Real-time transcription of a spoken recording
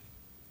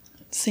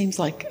seems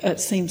like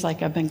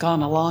I've been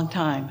gone a long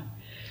time,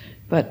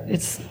 but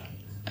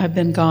I've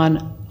been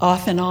gone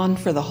off and on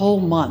for the whole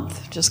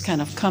month, just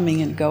kind of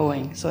coming and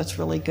going. So it's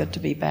really good to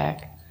be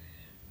back.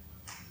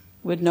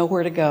 With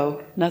nowhere to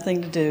go,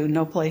 nothing to do,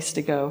 no place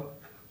to go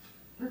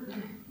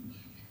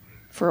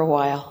for a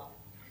while.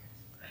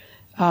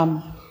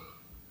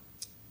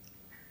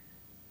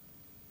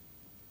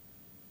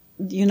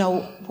 You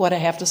know what I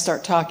have to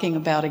start talking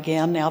about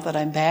again now that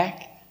I'm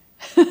back?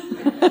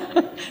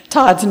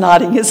 Todd's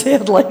nodding his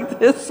head like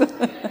this.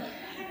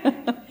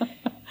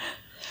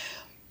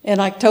 In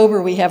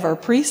October, we have our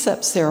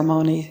precept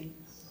ceremony.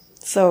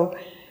 So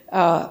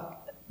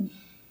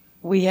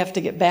we have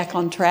to get back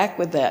on track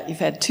with that. You've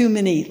had too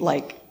many,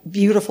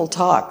 beautiful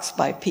talks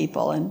by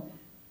people and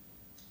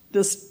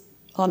just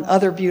on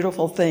other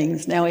beautiful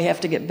things. Now we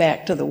have to get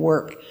back to the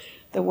work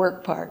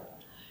part.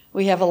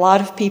 We have a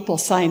lot of people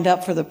signed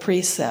up for the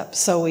precepts,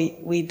 so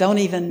we're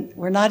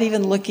not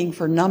even looking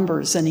for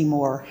numbers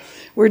anymore.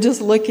 We're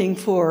just looking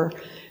for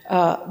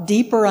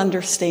deeper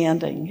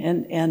understanding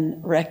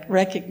and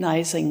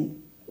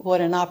recognizing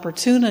what an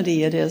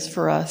opportunity it is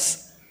for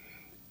us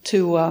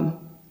to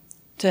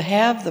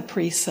have the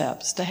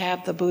precepts, to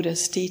have the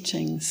Buddhist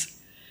teachings,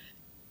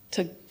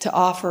 to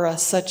offer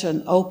us such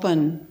an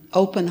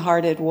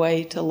open-hearted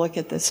way to look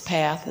at this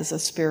path as a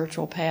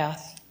spiritual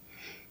path.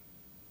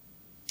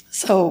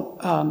 So,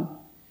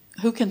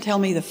 who can tell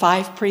me the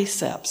 5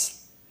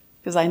 precepts?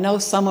 Because I know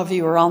some of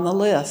you are on the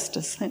list.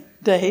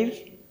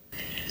 Dave?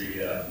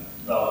 The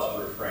vow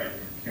to refrain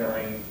from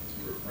killing,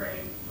 to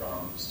refrain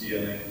from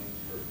stealing,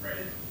 to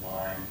refrain from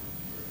lying,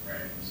 to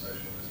refrain from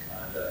sexual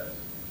misconduct, to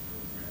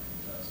refrain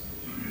from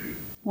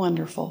prostitution.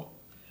 Wonderful.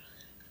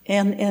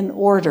 And in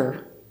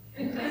order.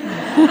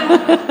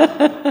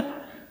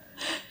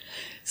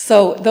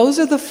 So those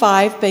are the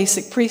 5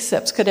 basic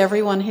precepts. Could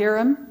everyone hear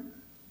them?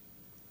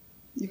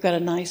 You've got a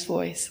nice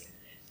voice.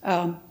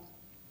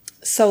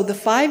 So the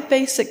 5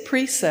 basic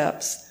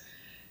precepts,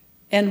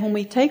 and when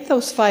we take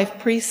those 5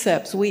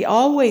 precepts, we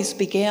always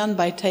began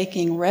by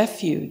taking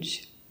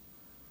refuge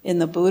in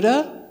the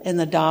Buddha, in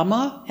the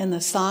Dhamma, and the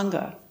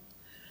Sangha.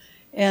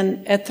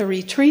 And at the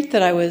retreat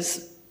that I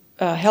was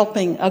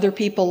helping other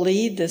people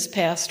lead this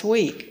past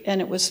week, and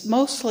it was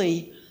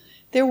mostly,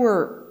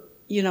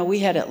 we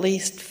had at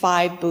least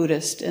 5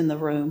 Buddhists in the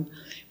room,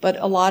 but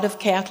a lot of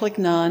Catholic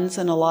nuns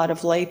and a lot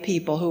of lay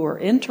people who were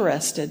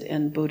interested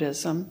in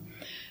Buddhism,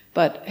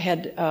 but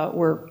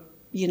were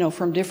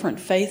from different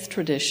faith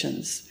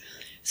traditions.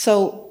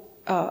 So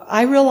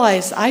I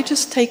realized I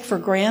just take for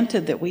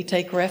granted that we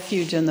take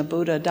refuge in the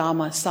Buddha,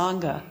 Dhamma,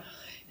 Sangha.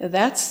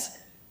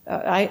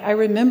 I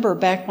remember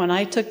back when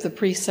I took the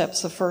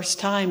precepts the first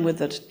time with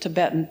the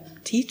Tibetan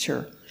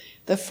teacher,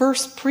 the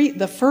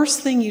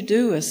first thing you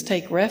do is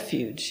take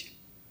refuge.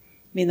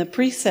 I mean, the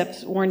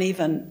precepts weren't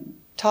even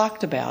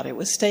talked about. It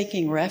was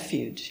taking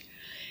refuge.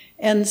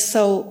 And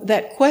so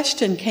that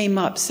question came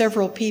up.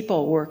 Several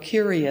people were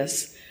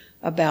curious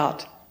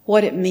about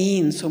what it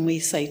means when we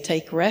say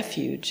take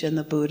refuge in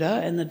the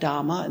Buddha and the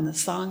Dhamma and the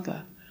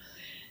Sangha.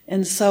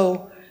 And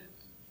so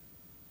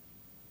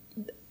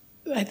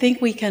I think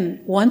we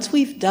can, once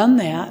we've done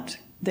that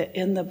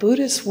in the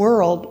Buddhist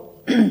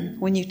world,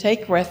 when you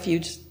take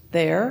refuge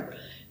there,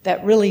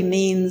 that really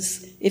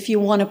means if you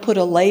want to put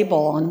a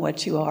label on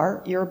what you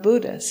are, you're a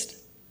Buddhist.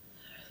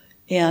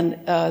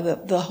 And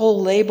the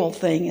whole label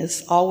thing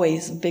is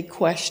always a big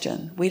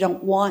question. We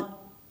don't want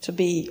to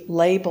be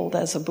labeled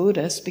as a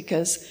Buddhist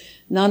because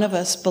none of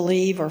us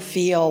believe or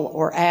feel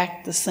or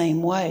act the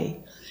same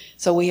way.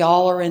 So we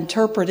all are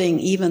interpreting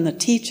even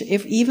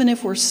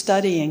if we're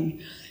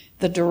studying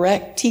the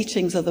direct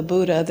teachings of the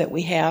Buddha that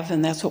we have,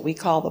 and that's what we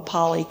call the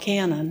Pali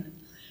Canon,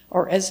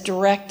 or as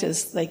direct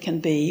as they can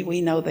be.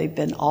 We know they've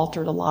been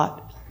altered a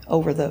lot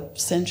over the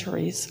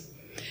centuries.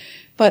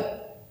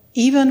 But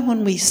even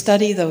when we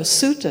study those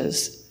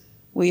suttas,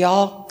 we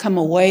all come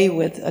away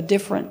with a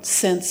different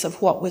sense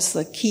of what was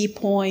the key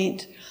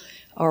point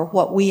or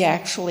what we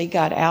actually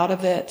got out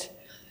of it.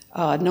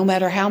 No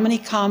matter how many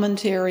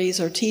commentaries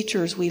or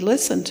teachers we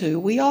listen to,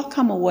 we all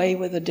come away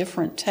with a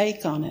different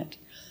take on it,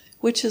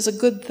 which is a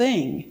good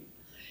thing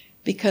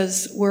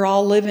because we're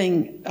all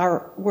living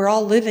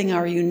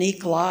our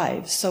unique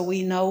lives, so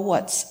we know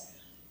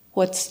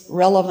what's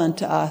relevant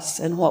to us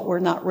and what we're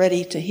not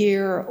ready to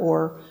hear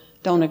or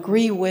don't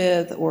agree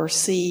with or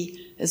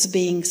see as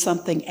being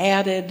something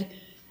added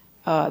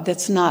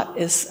that's not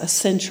as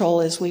essential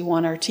as we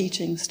want our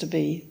teachings to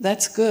be.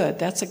 That's good.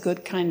 That's a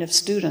good kind of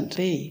student to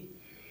be.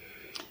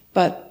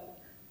 But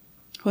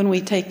when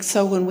we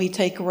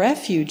take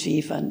refuge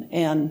even,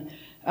 and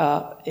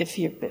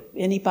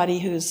anybody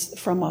who's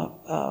from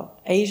a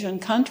Asian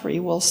country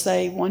will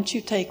say, once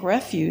you take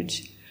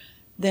refuge,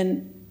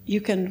 then you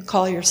can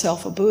call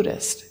yourself a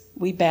Buddhist.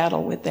 We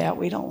battle with that.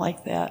 We don't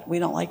like that. We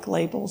don't like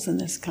labels in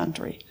this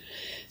country.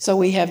 So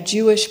we have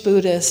Jewish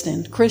Buddhist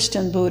and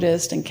Christian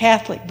Buddhist and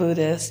Catholic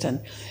Buddhist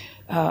and,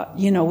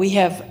 we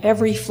have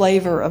every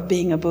flavor of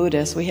being a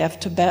Buddhist. We have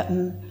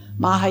Tibetan,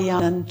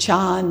 Mahayana,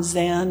 Chan,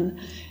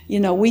 Zen,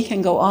 we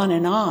can go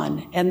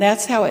on. And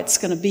that's how it's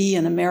going to be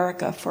in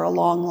America for a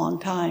long, long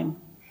time.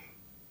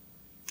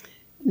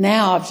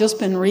 Now, I've just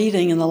been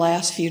reading in the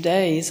last few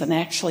days and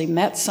actually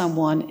met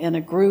someone in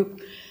a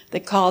group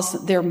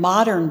that they're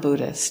modern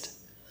Buddhist.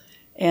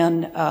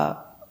 And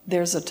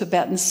there's a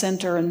Tibetan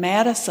center in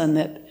Madison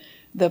that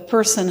the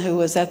person who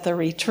was at the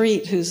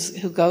retreat,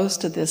 who goes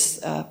to this,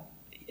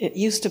 it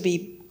used to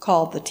be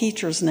called the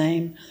Teacher's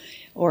Name,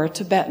 or a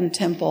Tibetan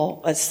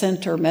temple, a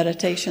center,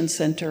 meditation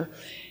center.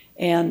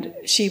 And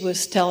she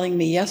was telling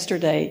me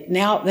yesterday,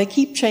 now they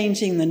keep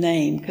changing the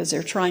name because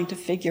they're trying to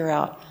figure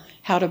out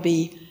how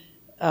to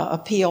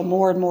appeal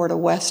more and more to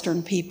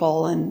Western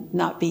people and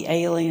not be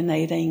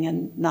alienating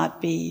and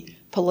not be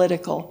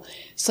political.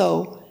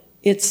 So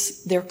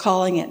they're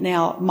calling it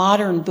now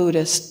Modern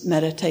Buddhist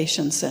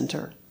Meditation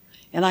Center.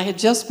 And I had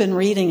just been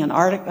reading an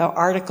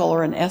article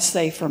or an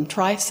essay from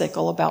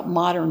Tricycle about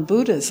modern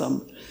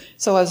Buddhism,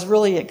 so I was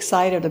really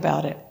excited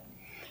about it.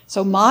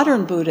 So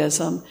modern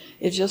Buddhism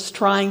is just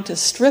trying to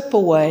strip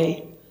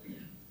away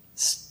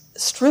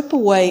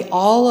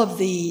all of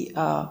the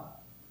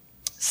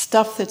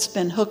stuff that's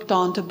been hooked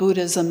onto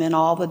Buddhism in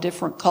all the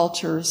different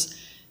cultures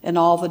and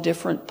all the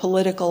different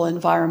political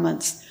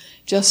environments.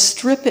 Just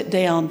strip it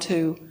down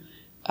to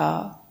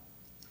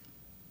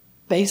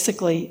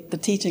basically the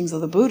teachings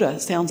of the Buddha,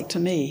 sounds to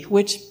me,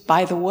 which,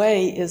 by the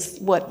way, is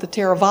what the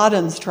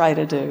Theravadins try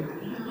to do.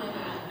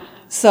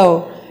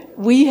 So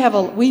we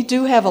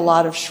do have a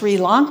lot of Sri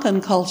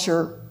Lankan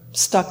culture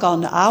stuck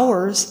onto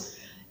ours,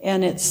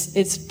 and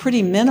it's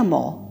pretty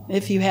minimal.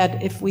 If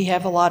we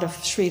have a lot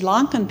of Sri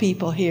Lankan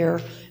people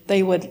here,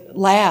 they would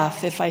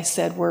laugh if I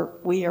said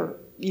we are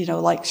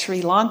like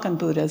Sri Lankan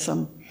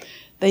Buddhism.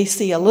 They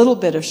see a little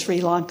bit of Sri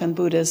Lankan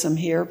Buddhism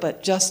here,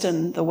 but just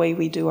in the way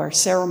we do our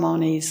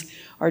ceremonies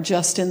or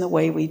just in the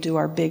way we do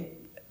our big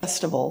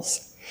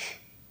festivals.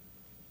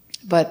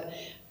 But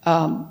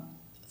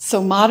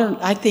so modern,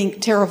 I think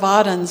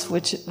Theravadins,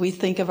 which we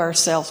think of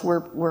ourselves,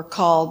 we're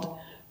called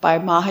by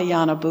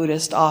Mahayana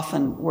Buddhists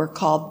often, we're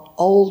called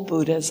old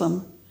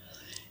Buddhism,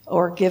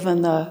 or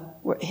given the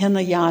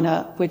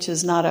Hinayana, which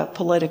is not a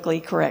politically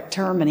correct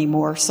term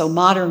anymore, so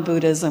modern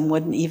Buddhism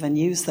wouldn't even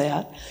use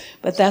that.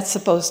 But that's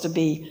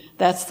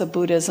the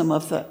Buddhism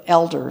of the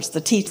elders,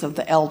 the teachings of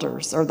the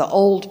elders, or the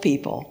old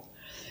people.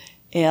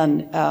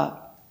 And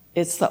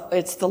it's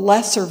the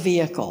lesser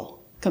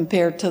vehicle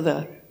compared to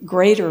the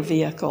greater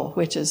vehicle,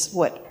 which is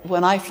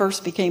when I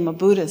first became a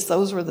Buddhist,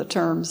 those were the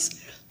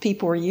terms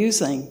people were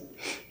using.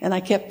 And I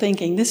kept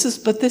thinking, this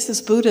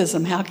is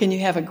Buddhism. How can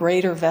you have a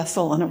greater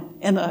vessel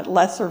and a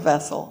lesser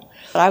vessel?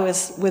 But I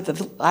was with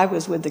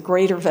the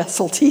greater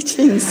vessel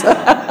teachings.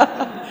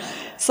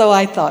 So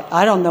I thought,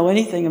 I don't know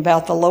anything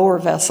about the lower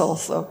vessel,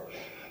 so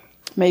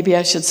maybe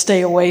I should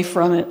stay away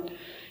from it.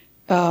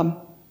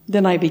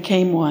 Then I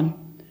became one.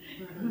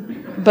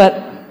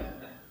 But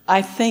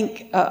I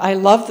think I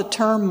love the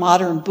term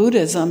modern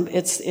Buddhism.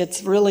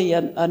 It's really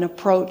an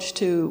approach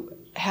to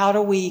how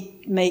do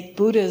we make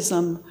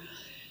Buddhism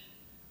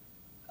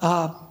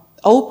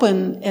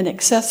open and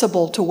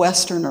accessible to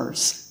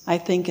Westerners, I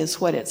think is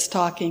what it's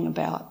talking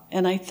about.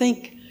 And I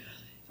think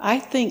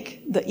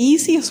the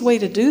easiest way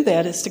to do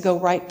that is to go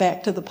right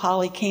back to the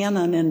Pali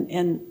Canon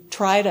and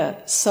try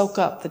to soak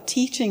up the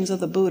teachings of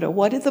the Buddha.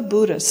 What did the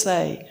Buddha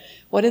say?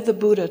 What did the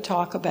Buddha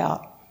talk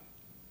about?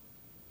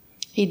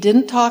 He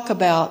didn't talk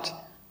about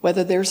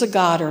whether there's a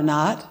God or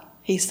not.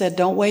 He said,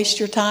 don't waste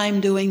your time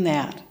doing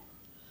that.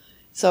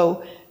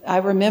 So I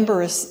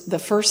remember the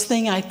first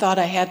thing I thought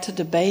I had to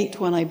debate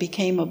when I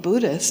became a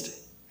Buddhist,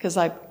 because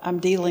I'm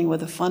dealing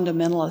with a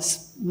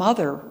fundamentalist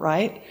mother,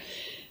 right?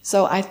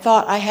 So I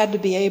thought I had to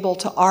be able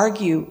to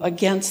argue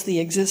against the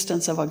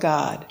existence of a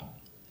God.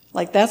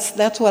 Like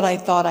that's what I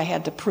thought I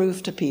had to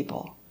prove to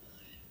people.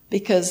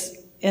 Because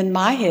in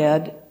my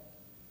head,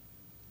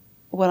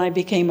 when I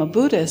became a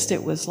Buddhist,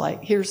 it was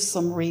like, here's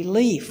some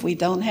relief. We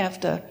don't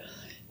have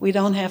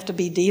to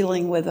be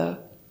dealing with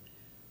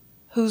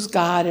whose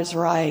God is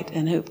right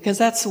and who, because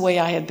that's the way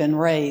I had been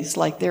raised.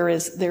 Like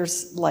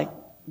there's like,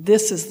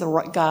 this is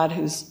the God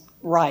who's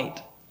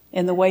right,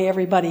 and the way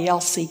everybody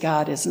else see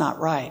God is not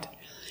right.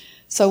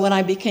 So when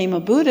I became a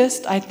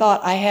Buddhist, I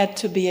thought I had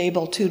to be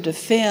able to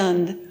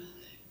defend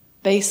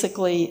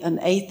basically an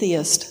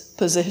atheist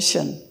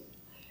position.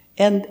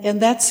 And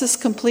that's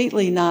just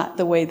completely not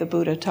the way the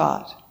Buddha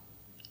taught.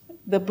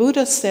 The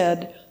Buddha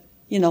said,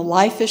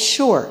 life is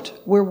short.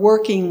 We're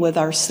working with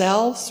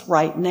ourselves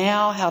right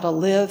now, how to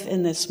live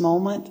in this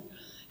moment,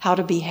 how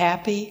to be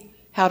happy,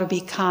 how to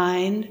be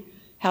kind,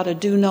 how to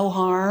do no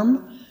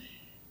harm,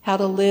 how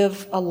to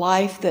live a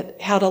life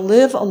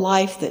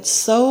that's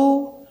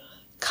so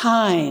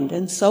kind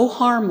and so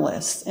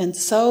harmless and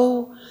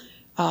so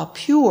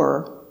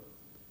pure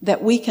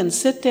that we can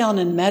sit down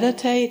and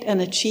meditate and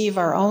achieve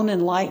our own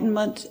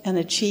enlightenment and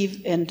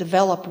achieve and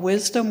develop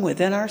wisdom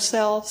within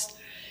ourselves.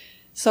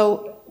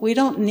 So we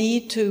don't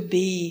need to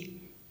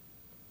be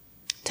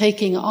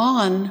taking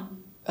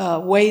on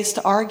ways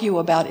to argue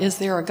about, is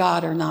there a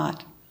God or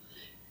not?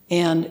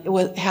 And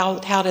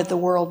how did the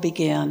world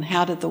begin?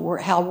 How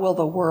will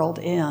the world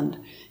end?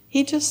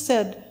 He just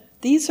said,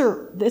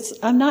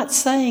 I'm not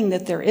saying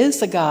that there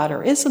is a God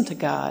or isn't a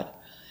God.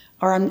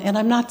 And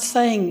I'm not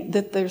saying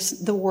that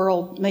the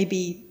world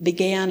maybe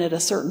began at a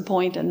certain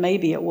point and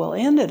maybe it will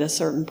end at a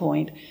certain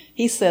point.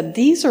 He said,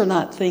 these are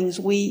not things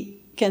we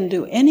can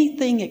do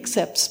anything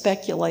except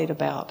speculate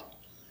about.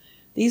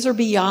 These are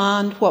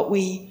beyond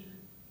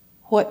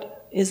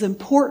what is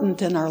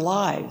important in our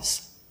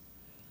lives,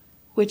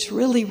 which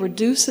really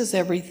reduces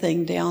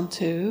everything down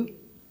to,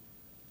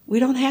 we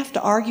don't have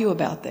to argue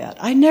about that.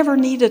 I never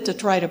needed to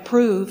try to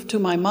prove to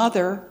my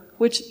mother,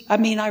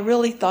 I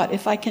really thought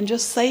if I can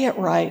just say it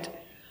right,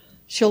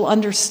 she'll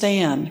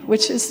understand,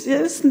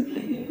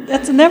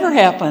 that's never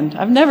happened.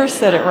 I've never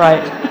said it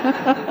right.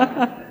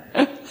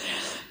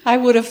 I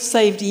would have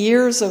saved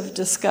years of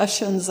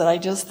discussions that I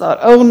just thought,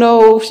 oh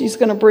no, she's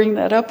going to bring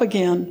that up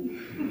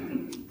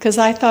again. Because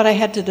I thought I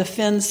had to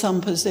defend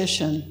some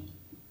position.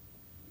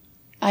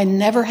 I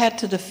never had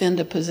to defend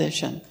a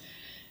position.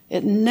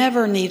 It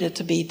never needed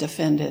to be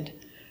defended.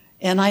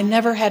 And I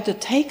never had to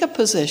take a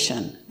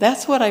position.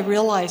 That's what I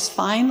realized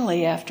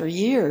finally after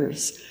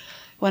years,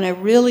 when I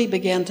really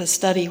began to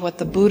study what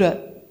the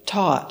Buddha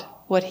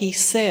taught, what he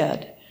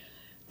said.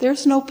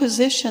 There's no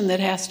position that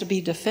has to be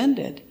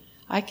defended.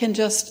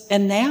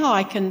 And now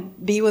I can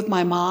be with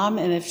my mom,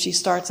 and if she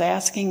starts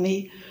asking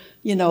me,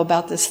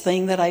 about this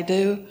thing that I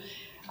do,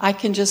 I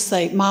can just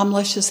say, Mom,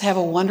 let's just have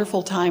a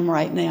wonderful time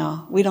right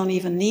now. We don't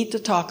even need to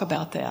talk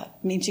about that.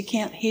 It means you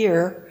can't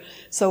hear,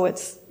 so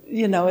it's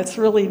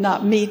really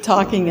not me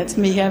talking, it's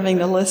me having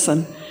to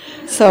listen.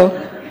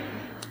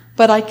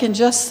 But I can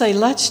just say,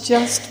 let's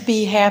just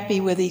be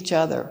happy with each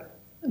other.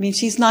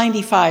 She's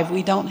 95.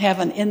 We don't have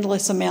an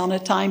endless amount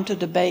of time to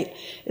debate.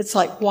 It's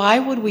like, why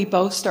would we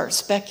both start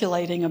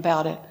speculating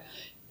about it?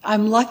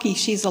 I'm lucky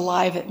she's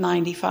alive at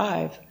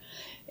 95.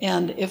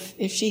 And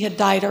if she had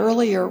died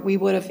earlier, her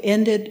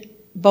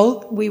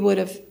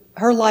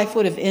life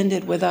would have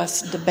ended with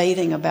us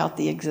debating about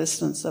the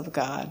existence of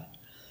God.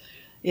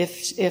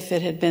 If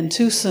it had been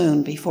too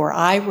soon before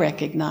I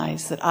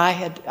recognized that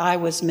I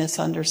was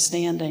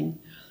misunderstanding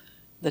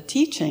the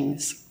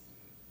teachings.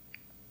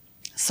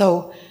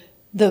 So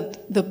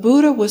the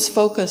Buddha was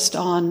focused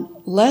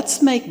on,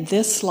 let's make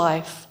this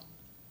life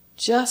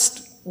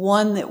just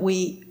one that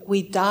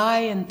we die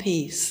in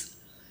peace.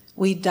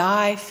 We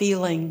die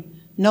feeling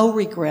no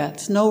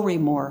regrets, no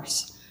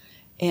remorse.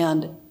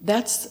 And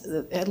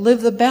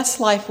live the best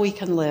life we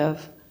can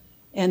live.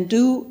 And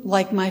do,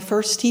 like my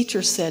first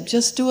teacher said,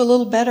 just do a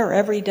little better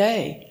every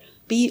day.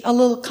 Be a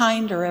little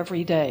kinder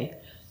every day.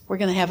 We're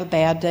going to have a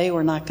bad day.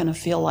 We're not going to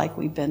feel like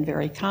we've been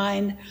very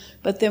kind.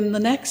 But then the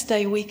next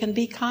day we can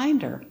be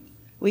kinder.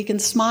 We can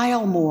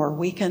smile more.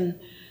 We can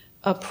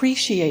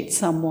appreciate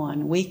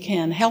someone. We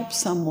can help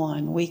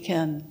someone. We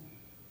can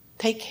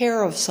take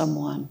care of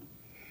someone.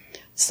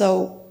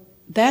 So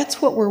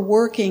that's what we're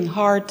working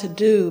hard to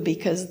do,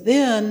 because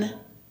then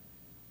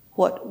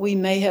what we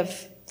may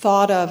have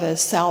thought of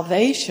as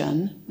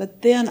salvation,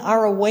 but then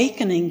our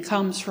awakening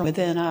comes from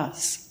within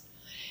us.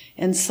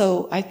 And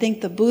so I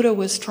think the Buddha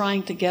was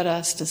trying to get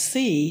us to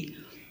see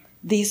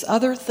these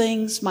other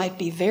things might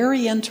be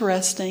very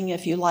interesting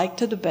if you like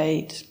to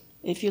debate,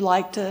 if you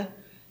like to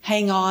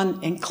hang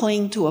on and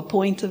cling to a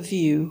point of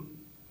view.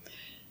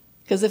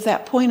 Because if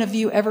that point of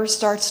view ever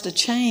starts to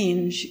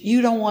change,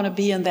 you don't want to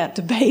be in that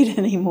debate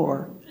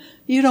anymore.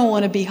 You don't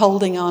want to be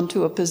holding on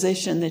to a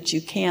position that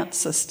you can't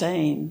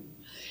sustain.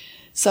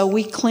 So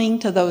we cling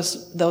to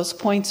those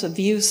points of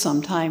view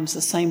sometimes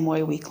the same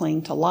way we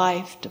cling to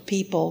life, to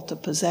people, to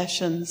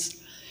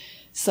possessions.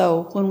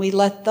 So when we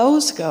let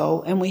those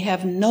go and we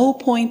have no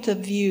point of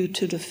view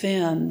to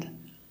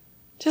defend,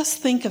 just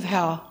think of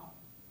how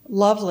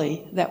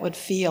lovely that would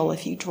feel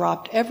if you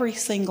dropped every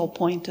single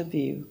point of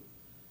view.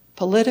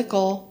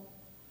 Political.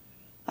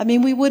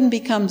 We wouldn't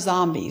become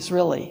zombies,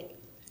 really.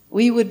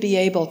 We would be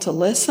able to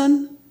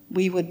listen.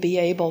 We would be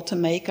able to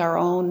make our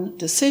own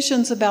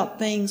decisions about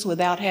things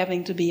without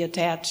having to be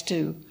attached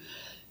to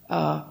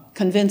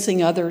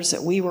convincing others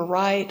that we were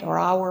right or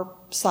our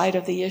side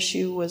of the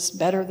issue was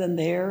better than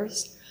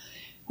theirs.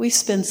 We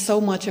spend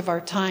so much of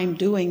our time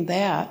doing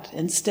that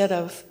instead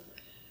of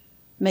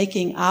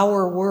making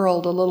our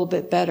world a little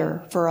bit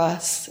better for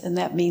us, and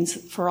that means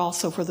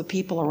also for the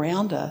people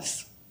around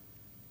us.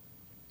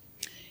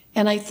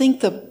 And I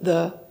think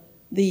the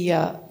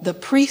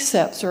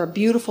precepts are a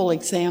beautiful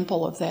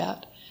example of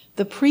that.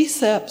 The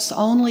precepts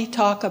only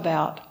talk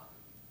about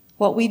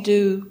what we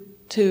do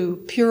to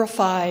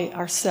purify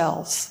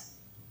ourselves.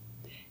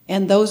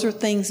 And those are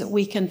things that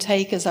we can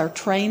take as our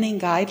training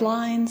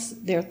guidelines.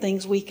 They're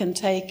things we can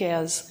take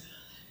as,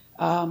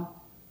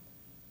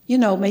 you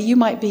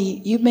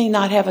may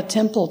not have a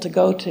temple to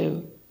go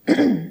to.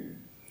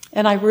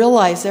 And I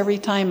realize every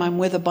time I'm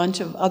with a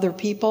bunch of other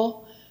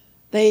people,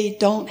 they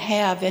don't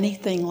have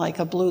anything like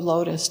a Blue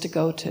Lotus to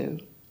go to.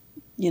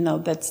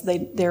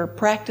 They're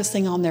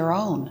practicing on their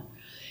own.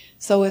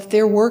 So if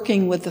they're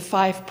working with the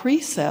 5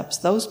 precepts,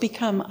 those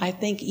become, I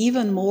think,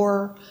 even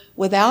more,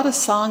 without a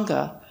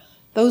Sangha,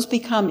 those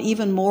become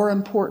even more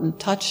important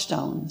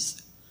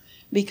touchstones.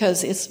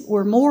 because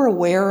we're more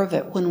aware of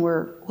it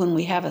when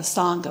we have a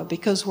Sangha,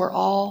 because we're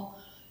all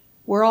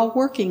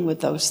working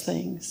with those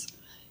things.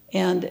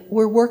 And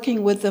we're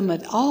working with them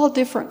at all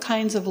different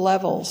kinds of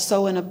levels.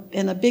 So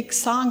in a big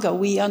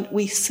Sangha,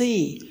 we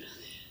see.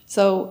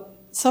 So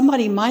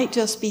somebody might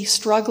just be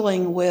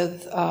struggling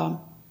with,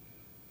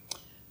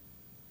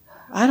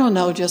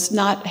 just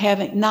not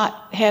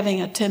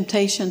having a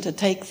temptation to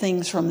take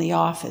things from the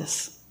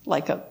office,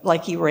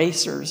 like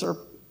erasers or,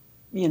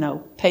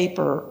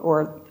 paper,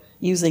 or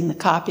using the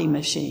copy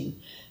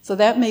machine. So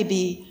that may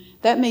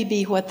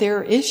be what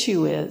their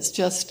issue is.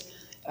 Just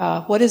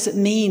what does it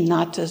mean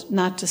not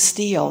to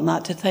steal,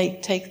 not to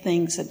take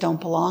things that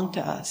don't belong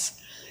to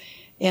us?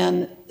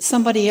 And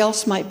somebody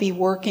else might be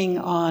working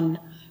on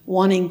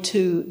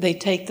they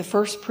take the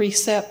first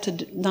precept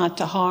to not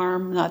to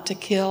harm, not to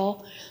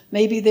kill.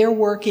 Maybe they're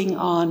working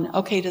on,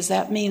 okay, does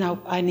that mean we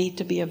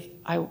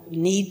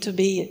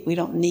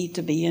don't need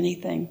to be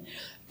anything.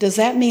 Does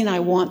that mean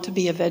I want to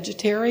be a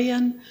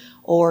vegetarian?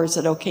 Or is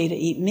it okay to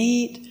eat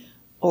meat?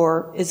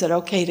 Or is it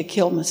okay to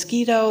kill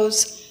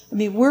mosquitoes? I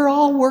mean, we're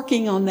all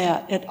working on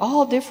that at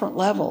all different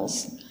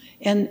levels.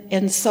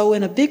 And so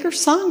in a bigger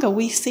Sangha,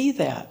 we see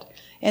that.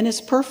 And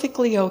it's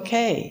perfectly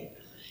okay.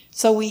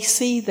 So we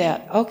see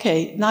that,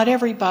 okay, not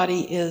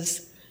everybody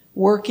is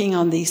working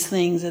on these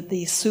things at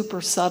these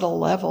super subtle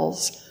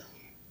levels.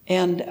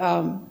 And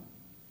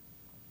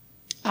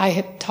I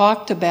had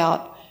talked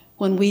about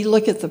when we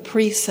look at the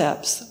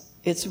precepts,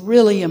 it's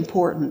really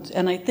important.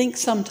 And I think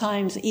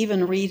sometimes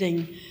even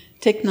reading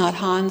Thich Nhat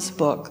Hanh's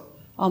book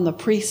on the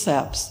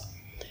precepts,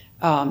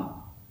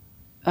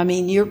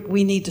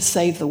 we need to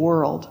save the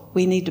world.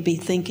 We need to be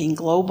thinking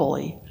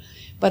globally.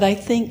 But I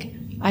think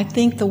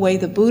the way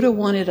the Buddha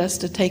wanted us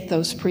to take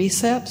those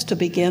precepts to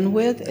begin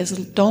with is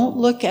don't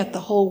look at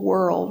the whole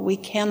world. We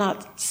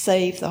cannot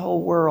save the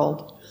whole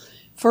world.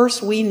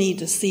 First, we need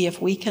to see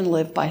if we can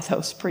live by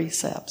those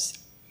precepts.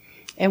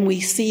 And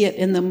we see it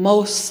in the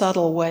most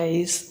subtle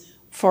ways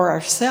for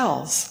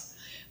ourselves.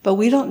 But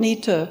we don't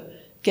need to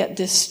get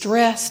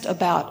distressed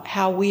about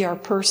how we are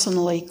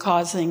personally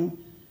causing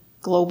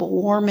global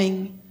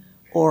warming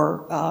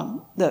or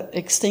the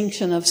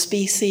extinction of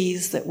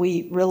species that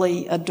we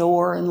really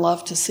adore and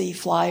love to see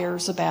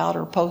flyers about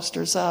or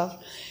posters of.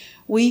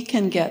 We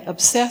can get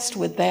obsessed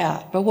with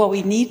that. But what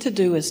we need to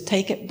do is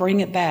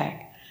bring it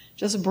back.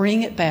 Just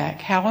bring it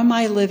back. How am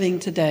I living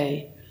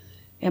today?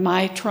 Am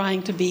I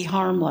trying to be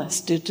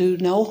harmless, to do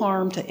no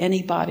harm to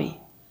anybody?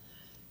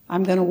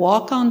 I'm going to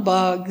walk on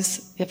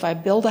bugs. If I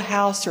build a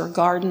house or a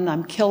garden,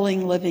 I'm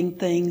killing living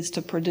things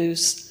to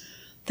produce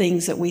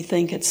things that we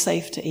think it's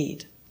safe to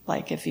eat.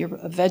 Like if you're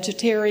a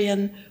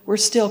vegetarian, we're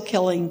still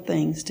killing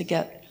things to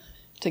get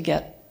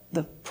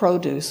the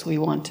produce we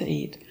want to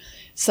eat.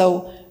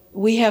 So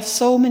we have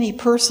so many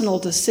personal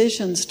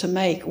decisions to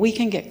make. We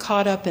can get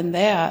caught up in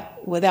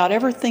that without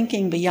ever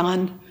thinking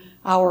beyond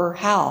our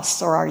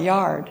house or our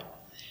yard.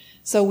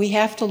 So we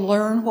have to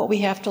learn what we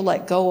have to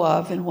let go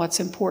of and what's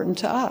important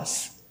to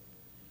us.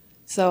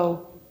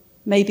 So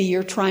maybe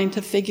you're trying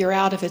to figure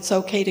out if it's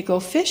okay to go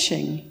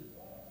fishing,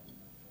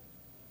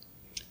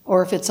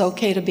 or if it's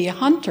okay to be a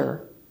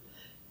hunter.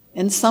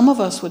 And some of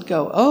us would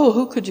go, oh,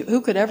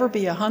 who could ever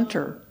be a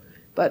hunter?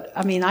 But,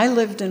 I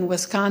lived in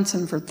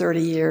Wisconsin for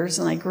 30 years,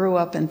 and I grew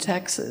up in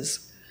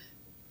Texas.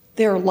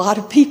 There are a lot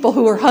of people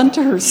who are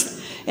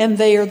hunters, and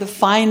they are the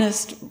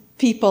finest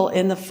people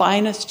in the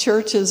finest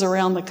churches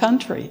around the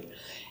country.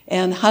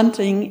 And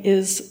hunting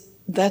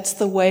that's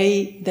the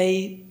way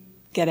they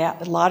get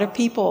at. A lot of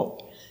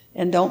people,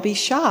 and don't be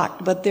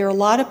shocked, but there are a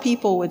lot of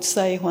people would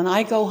say, when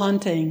I go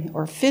hunting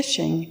or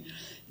fishing,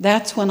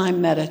 that's when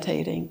I'm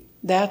meditating.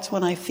 That's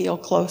when I feel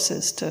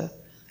closest to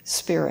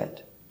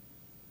spirit.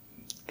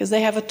 Because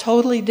they have a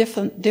totally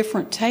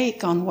different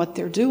take on what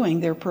they're doing.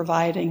 They're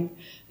providing,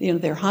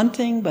 they're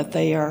hunting, but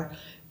they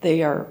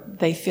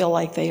feel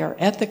like they are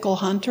ethical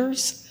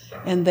hunters,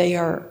 and they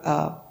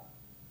are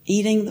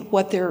eating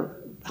what they're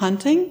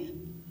hunting.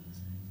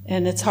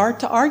 And it's hard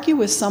to argue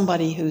with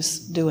somebody who's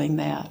doing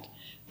that.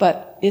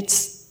 But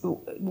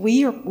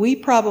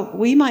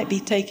we might be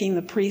taking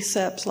the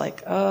precepts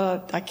like,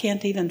 I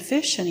can't even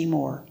fish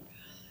anymore,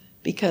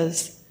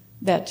 because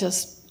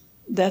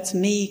that's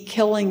me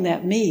killing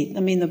that meat.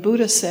 The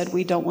Buddha said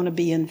we don't want to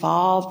be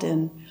involved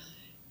in,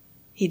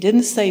 he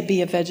didn't say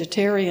be a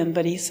vegetarian,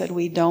 but he said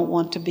we don't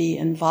want to be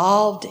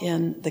involved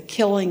in the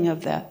killing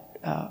of that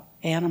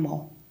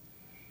animal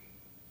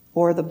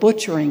or the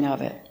butchering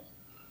of it.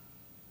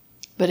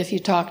 But if you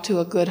talk to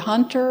a good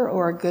hunter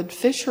or a good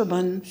fisher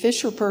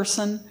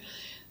person,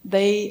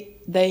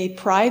 they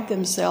pride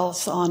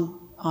themselves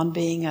on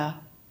being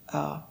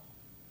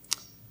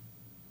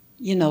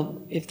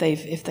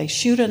if they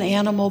shoot an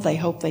animal, they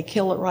hope they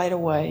kill it right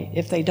away.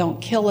 If they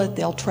don't kill it,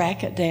 they'll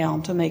track it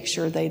down to make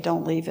sure they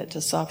don't leave it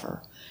to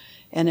suffer.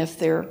 And if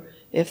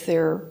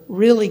they're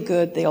really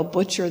good, they'll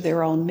butcher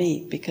their own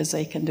meat because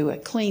they can do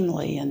it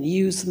cleanly and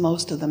use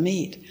most of the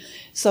meat.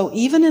 So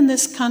even in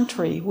this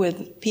country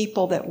with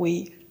people that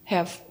we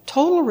have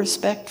total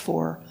respect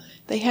for,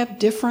 they have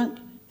different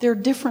There are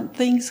different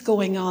things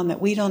going on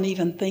that we don't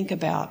even think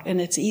about,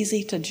 and it's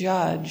easy to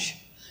judge.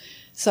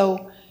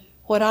 So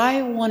what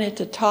I wanted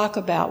to talk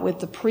about with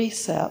the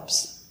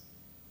precepts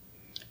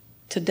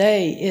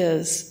today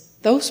is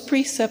those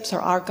precepts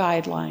are our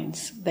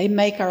guidelines. They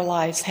make our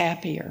lives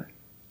happier.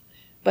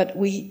 But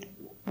we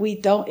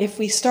don't, if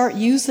we start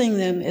using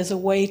them as a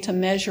way to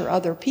measure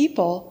other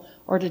people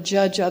or to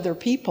judge other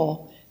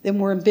people, then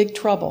we're in big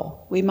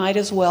trouble. We might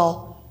as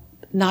well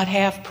not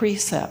have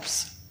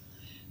precepts,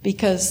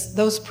 because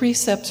those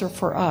precepts are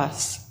for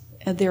us,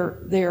 and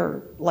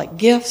they're like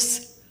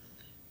gifts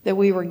that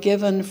we were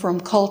given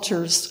from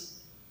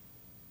cultures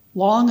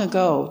long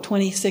ago,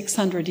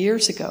 2,600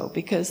 years ago,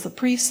 because the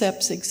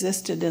precepts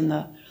existed in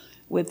the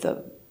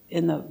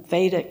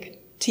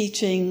Vedic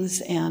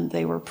teachings, and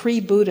they were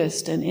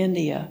pre-Buddhist in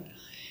India.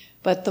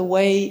 But the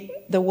way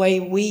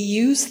we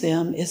use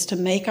them is to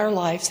make our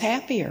lives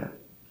happier.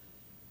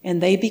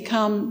 And they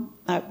become,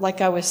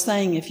 like I was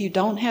saying, if you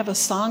don't have a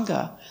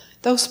Sangha,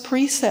 those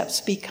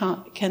precepts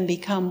can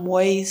become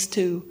ways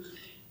to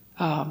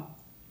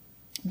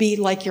be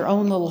like your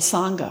own little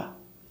Sangha.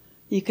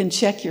 You can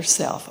check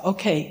yourself.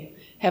 Okay,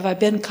 have I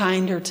been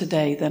kinder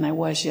today than I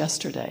was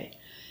yesterday?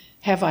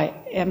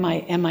 Am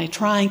I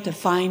trying to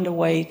find a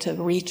way to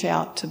reach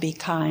out to be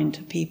kind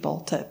to people,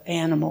 to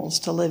animals,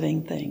 to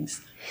living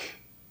things?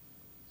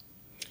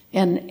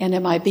 And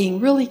am I being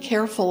really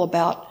careful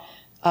about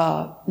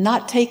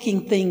not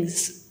taking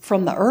things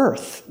from the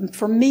earth,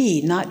 for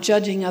me, not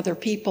judging other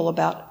people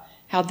about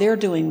how they're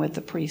doing with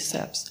the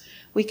precepts?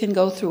 We can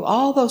go through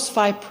all those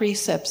 5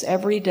 precepts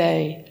every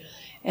day,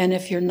 and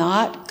if you're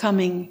not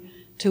coming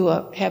to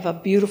have a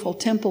beautiful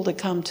temple to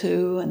come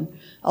to and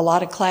a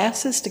lot of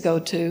classes to go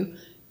to,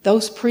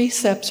 those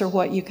precepts are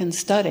what you can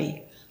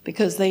study,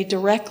 because they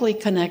directly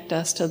connect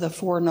us to the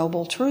 4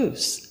 Noble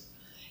Truths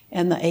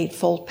and the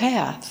Eightfold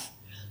Path,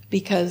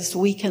 because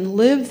we can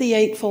live the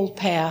Eightfold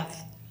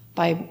Path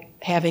by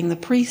having the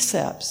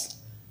precepts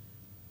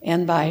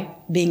and by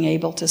being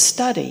able to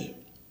study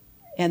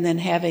and then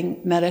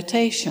having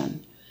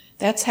meditation.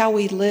 That's how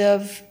we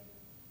live,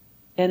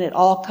 and it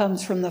all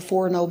comes from the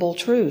 4 Noble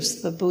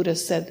Truths. The Buddha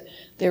said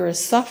there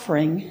is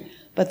suffering,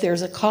 but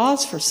there's a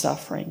cause for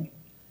suffering.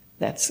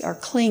 That's our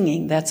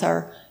clinging, that's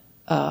our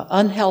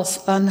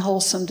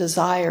unwholesome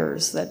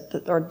desires,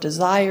 that are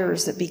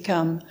desires that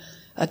become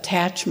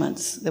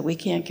attachments that we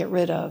can't get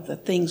rid of, the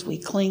things we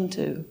cling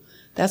to.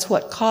 That's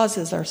what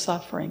causes our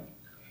suffering.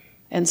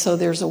 And so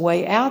there's a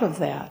way out of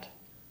that.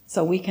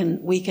 So we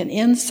can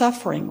end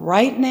suffering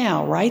right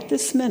now, right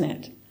this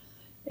minute.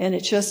 And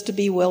it's just to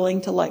be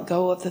willing to let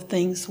go of the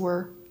things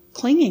we're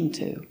clinging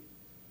to.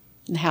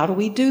 And how do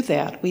we do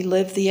that? We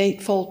live the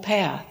Eightfold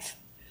Path.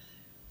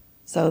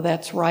 So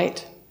that's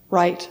right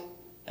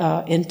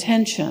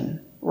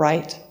intention,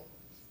 right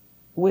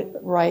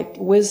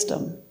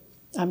wisdom.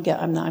 I'm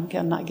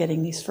not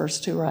getting these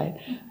first 2 right.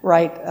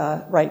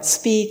 Right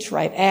speech,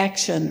 right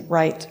action,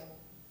 right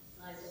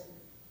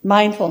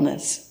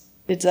mindfulness.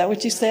 Is that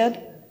what you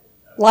said?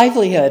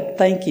 Livelihood.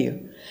 Thank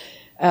you.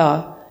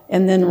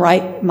 And then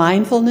right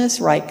mindfulness,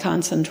 right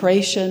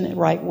concentration,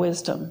 right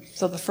wisdom.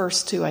 So the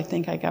first 2 I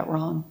think I got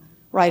wrong.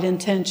 Right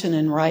intention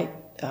and right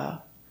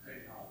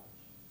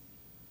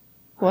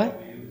what?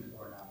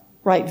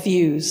 Right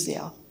views,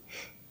 yeah.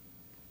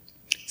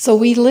 So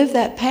we live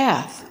that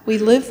path. We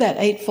live that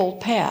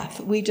Eightfold Path.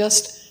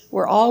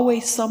 We're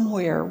always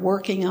somewhere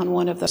working on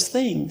one of those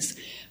things.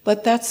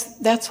 But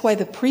that's why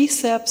the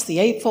precepts, the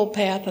Eightfold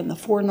Path, and the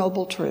 4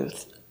 Noble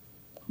Truths,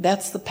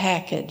 that's the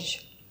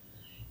package.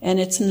 And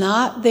it's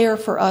not there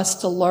for us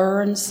to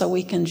learn so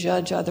we can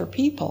judge other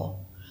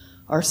people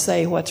or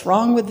say what's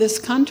wrong with this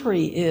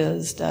country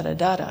is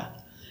da-da-da-da.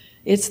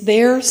 It's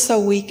there so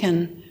we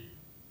can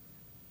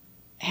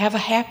have a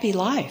happy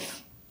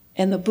life.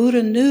 And the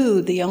Buddha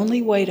knew the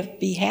only way to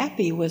be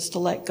happy was to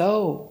let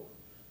go,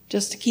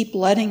 just to keep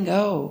letting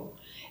go.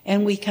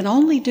 And we can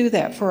only do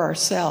that for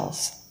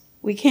ourselves.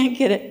 We can't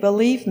get it,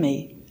 believe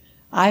me.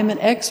 I'm an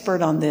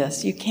expert on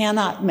this. You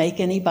cannot make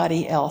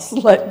anybody else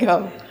let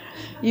go.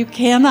 You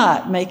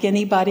cannot make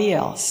anybody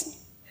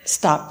else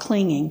stop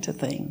clinging to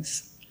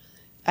things.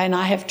 And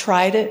I have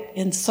tried it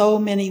in so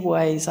many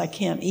ways, I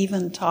can't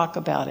even talk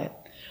about it.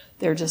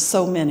 There are just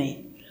so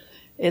many.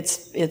 It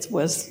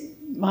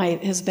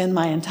has been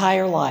my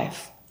entire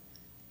life.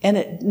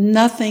 And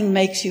nothing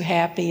makes you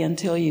happy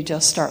until you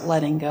just start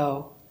letting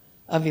go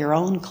of your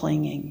own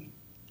clinging.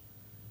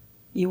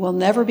 You will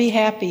never be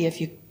happy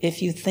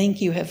if you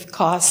think you have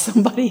caused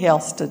somebody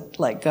else to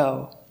let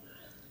go.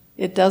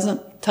 It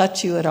doesn't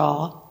touch you at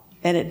all,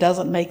 and it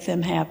doesn't make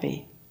them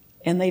happy,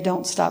 and they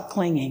don't stop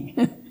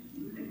clinging.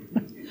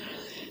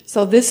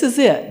 So this is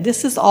it.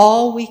 This is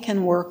all we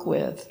can work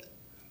with.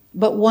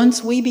 But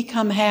once we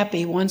become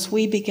happy, once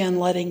we begin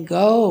letting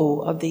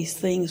go of these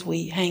things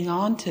we hang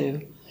on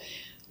to,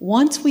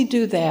 once we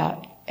do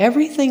that,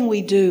 everything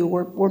we do,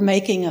 we're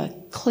making a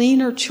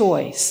cleaner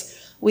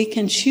choice. We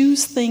can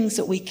choose things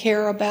that we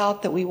care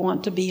about, that we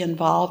want to be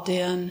involved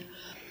in.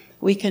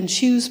 We can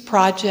choose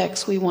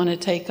projects we want to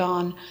take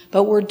on,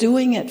 but we're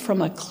doing it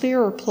from a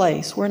clearer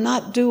place. We're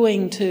not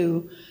doing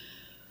to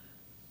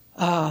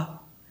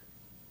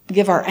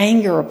give our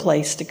anger a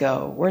place to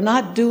go. We're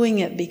not doing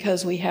it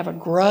because we have a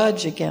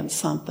grudge against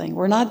something.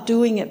 We're not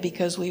doing it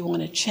because we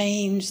want to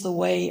change the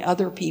way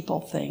other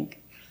people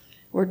think.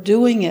 We're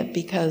doing it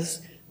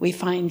because we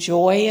find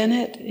joy in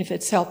it, if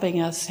it's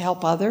helping us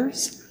help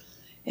others,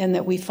 and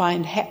that we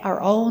find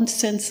our own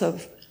sense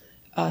of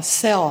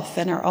self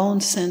and our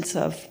own sense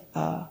of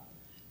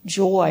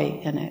joy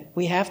in it.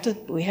 We have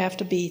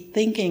to be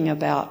thinking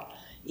about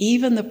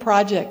even the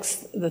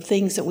projects, the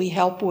things that we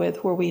help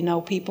with where we know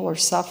people are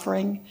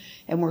suffering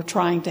and we're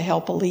trying to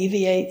help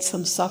alleviate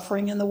some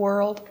suffering in the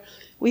world.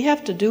 We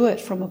have to do it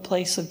from a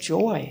place of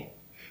joy,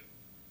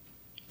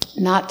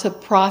 not to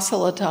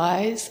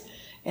proselytize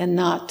and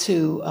not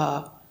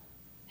to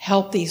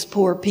help these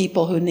poor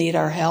people who need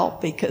our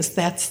help, because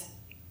that's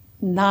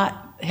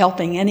not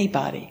helping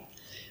anybody.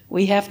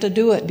 We have to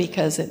do it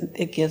because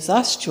it gives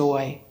us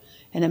joy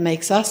and it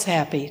makes us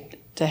happy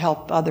to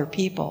help other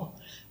people.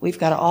 We've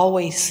got to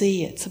always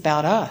see it's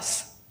about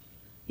us.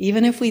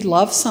 Even if we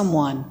love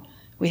someone,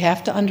 we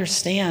have to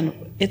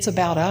understand it's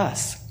about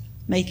us,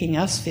 making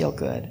us feel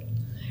good.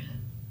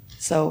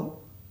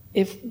 So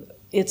if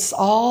it's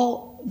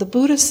all, the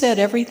Buddha said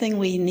everything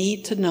we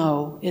need to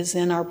know is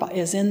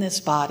in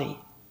this body.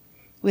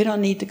 We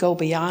don't need to go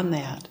beyond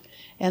that.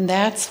 And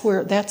that's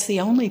the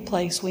only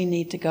place we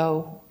need to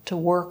go to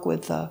work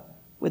with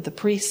the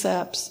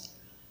precepts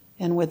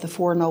and with the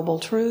Four Noble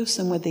Truths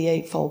and with the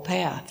Eightfold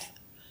Path.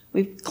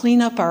 We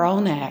clean up our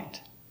own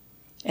act,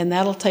 and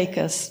that'll take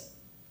us.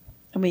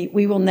 I mean,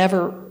 we will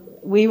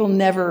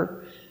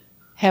never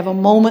have a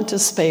moment to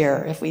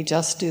spare if we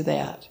just do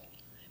that.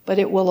 But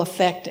it will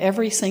affect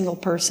every single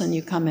person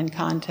you come in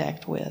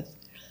contact with,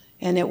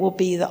 and it will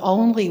be the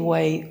only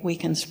way we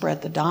can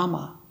spread the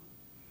Dhamma.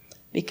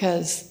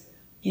 Because,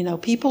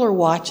 people are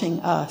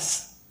watching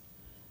us.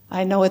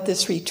 I know at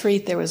this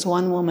retreat there was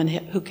one woman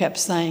who kept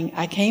saying,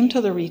 I came to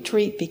the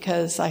retreat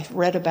because I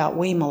read about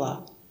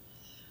Wimala.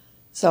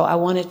 So I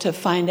wanted to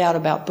find out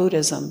about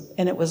Buddhism.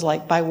 And it was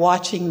like by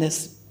watching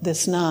this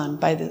nun,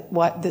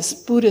 this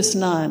Buddhist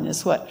nun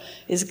is what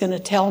is going to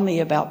tell me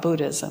about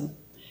Buddhism.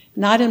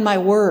 Not in my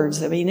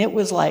words. I mean, it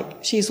was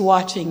like she's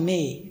watching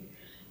me.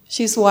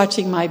 She's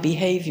watching my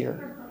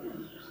behavior.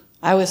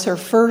 I was her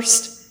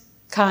first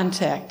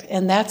contact.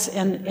 And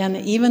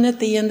even at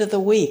the end of the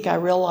week, I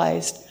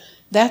realized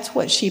that's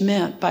what she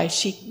meant by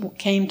she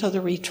came to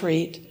the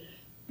retreat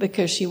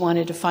because she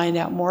wanted to find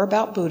out more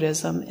about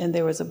Buddhism, and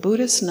there was a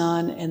Buddhist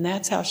nun, and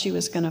that's how she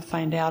was going to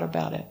find out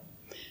about it.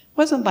 It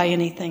wasn't by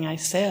anything I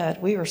said.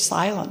 We were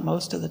silent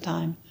most of the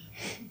time.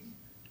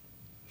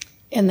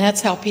 And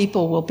that's how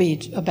people will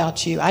be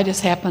about you. I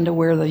just happen to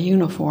wear the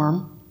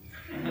uniform,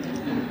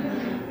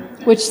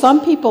 which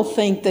some people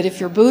think that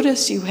if you're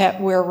Buddhist, you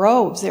wear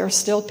robes. There are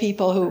still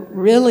people who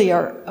really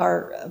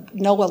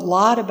know a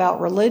lot about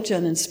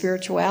religion and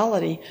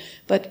spirituality.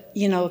 But,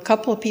 a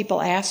couple of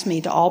people asked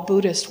me, do all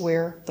Buddhists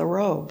wear the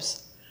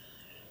robes?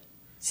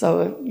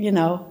 So,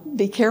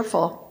 be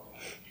careful.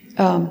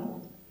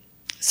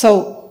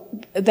 So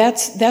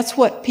that's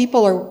what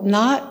people are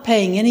not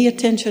paying any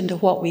attention to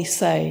what we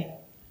say.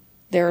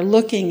 They're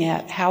looking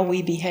at how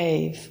we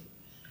behave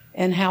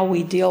and how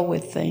we deal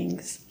with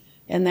things.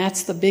 And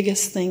that's the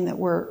biggest thing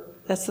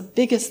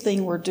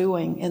we're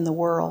doing in the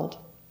world.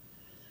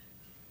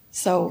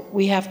 So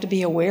we have to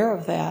be aware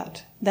of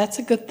that. That's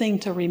a good thing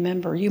to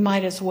remember. You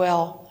might as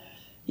well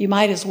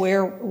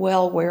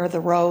wear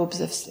the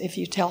robes if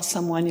you tell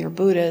someone you're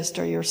Buddhist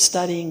or you're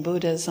studying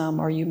Buddhism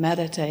or you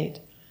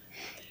meditate.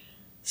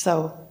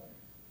 So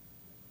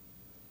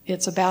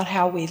it's about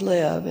how we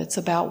live. It's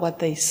about what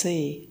they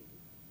see.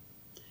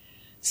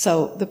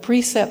 So the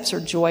precepts are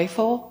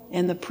joyful,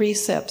 and the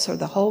precepts are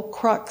the whole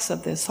crux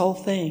of this whole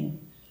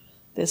thing,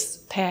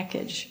 this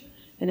package.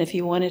 And if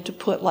you wanted to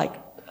put like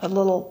a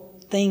little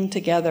thing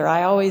together,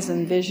 I always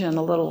envision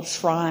a little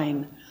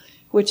shrine,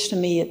 which to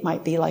me it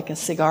might be like a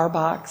cigar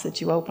box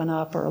that you open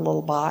up, or a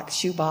little box,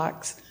 shoe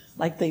box,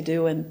 like they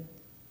do in,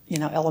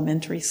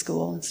 elementary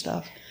school and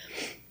stuff.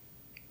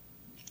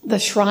 The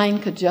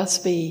shrine could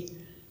just be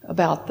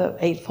about the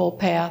Eightfold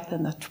Path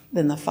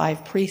and the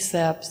 5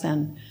 precepts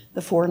and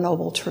the Four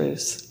Noble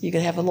Truths. You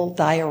could have a little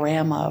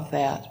diorama of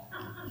that.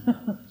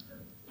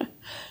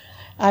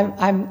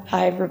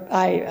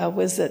 I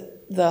was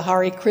at the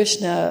Hare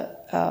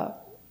Krishna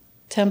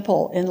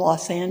temple in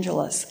Los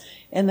Angeles,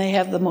 and they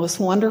have the most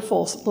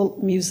wonderful little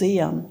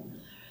museum.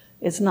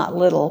 It's not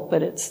little,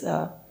 but it's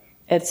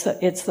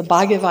the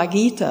Bhagavad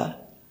Gita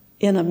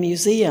in a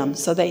museum.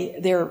 So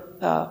there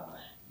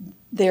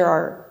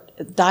are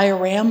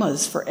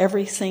dioramas for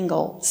every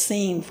single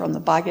scene from the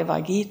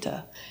Bhagavad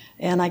Gita.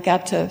 And I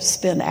got to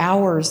spend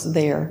hours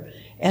there.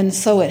 And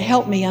so it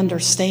helped me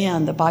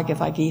understand the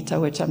Bhagavad Gita,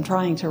 which I'm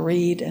trying to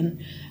read,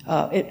 and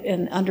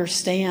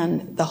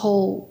understand the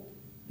whole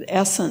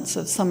essence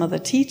of some of the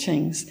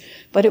teachings.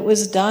 But it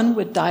was done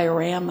with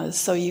dioramas.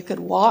 So you could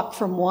walk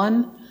from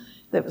one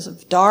that was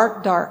a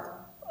dark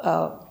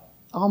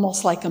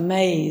almost like a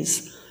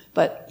maze,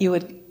 but you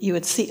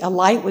would see a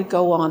light would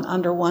go on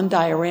under one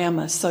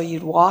diorama, so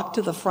you'd walk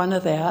to the front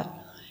of that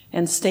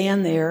and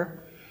stand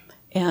there,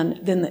 and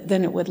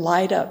then it would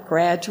light up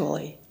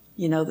gradually.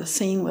 The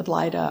scene would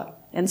light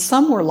up. And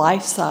some were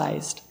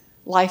life-size,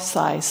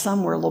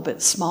 some were a little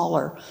bit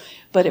smaller,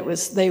 but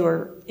they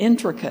were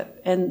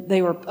intricate, and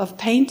they were of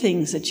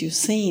paintings that you've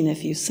seen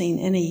if you've seen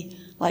any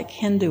like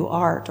Hindu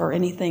art or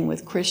anything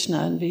with Krishna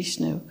and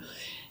Vishnu.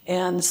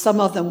 And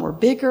some of them were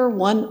bigger.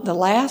 The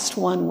last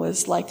one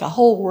was like a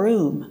whole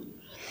room.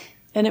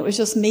 And it was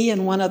just me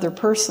and one other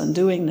person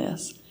doing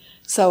this.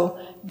 So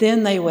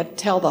then they would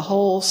tell the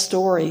whole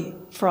story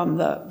from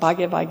the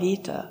Bhagavad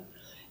Gita.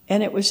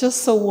 And it was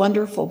just so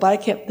wonderful. But I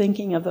kept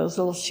thinking of those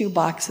little shoe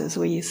boxes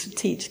we used to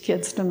teach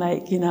kids to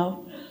make,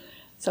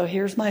 So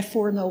here's my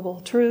 4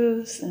 noble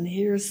truths, and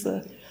here's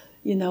the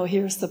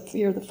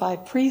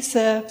 5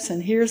 precepts,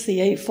 and here's the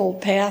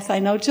 8-fold path. I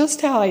know just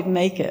how I'd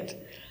make it.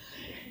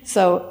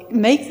 So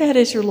make that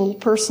as your little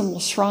personal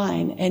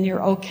shrine, and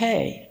you're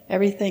okay.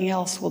 Everything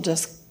else will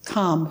just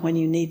come when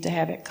you need to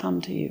have it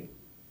come to you.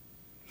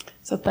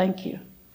 So thank you.